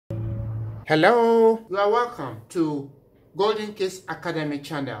Hello, you are welcome to Golden Case Academy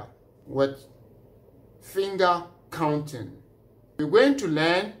channel with finger counting. We're going to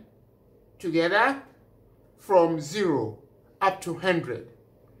learn together from 0 up to 100.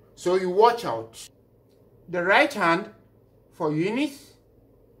 So you watch out. The right hand for units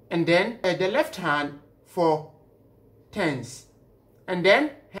and then the left hand for tens. And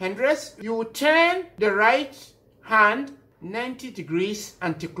then hundreds, you turn the right hand 90 degrees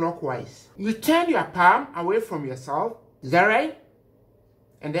anti-clockwise. You turn your palm away from yourself. Is that right?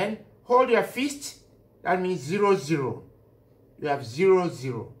 And then hold your fist. That means 0, 0. You have 0,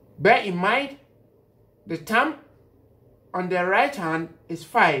 0. Bear in mind, the thumb on the right hand is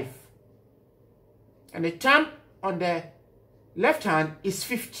 5. And the thumb on the left hand is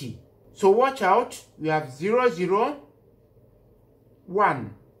 50. So watch out. We have 0, 0,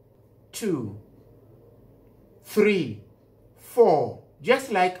 1, 2, 3, 4.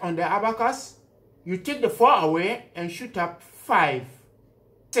 Just like on the abacus, you take the 4 away and shoot up 5,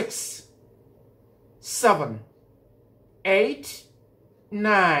 6, 7, 8,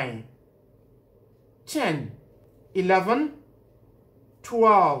 9, 10, 11,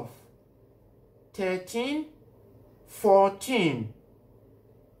 12, 13, 14,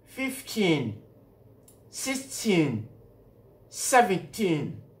 15, 16,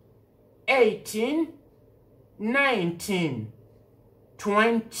 17, 18, 19,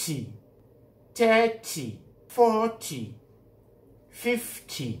 20, 30, 40,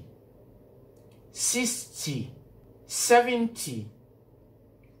 50, 60, 70,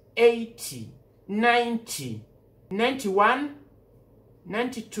 80, 90, 91,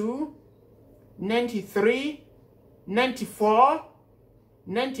 92, 93, 94,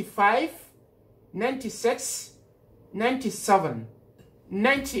 95, 96, 97,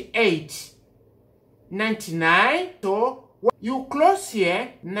 98, 99. So you close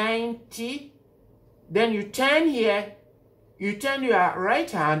here 90, then you turn here, you turn your right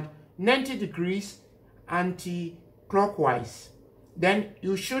hand 90 degrees anti-clockwise. Then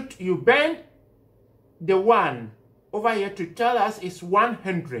you bend the 1 over here to tell us it's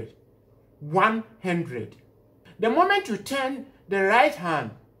 100. 100. The moment you turn the right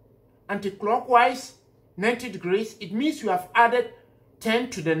hand anti-clockwise 90 degrees, it means you have added 10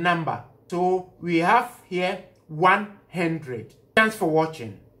 to the number. So we have here 100. Thanks for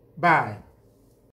watching. Bye.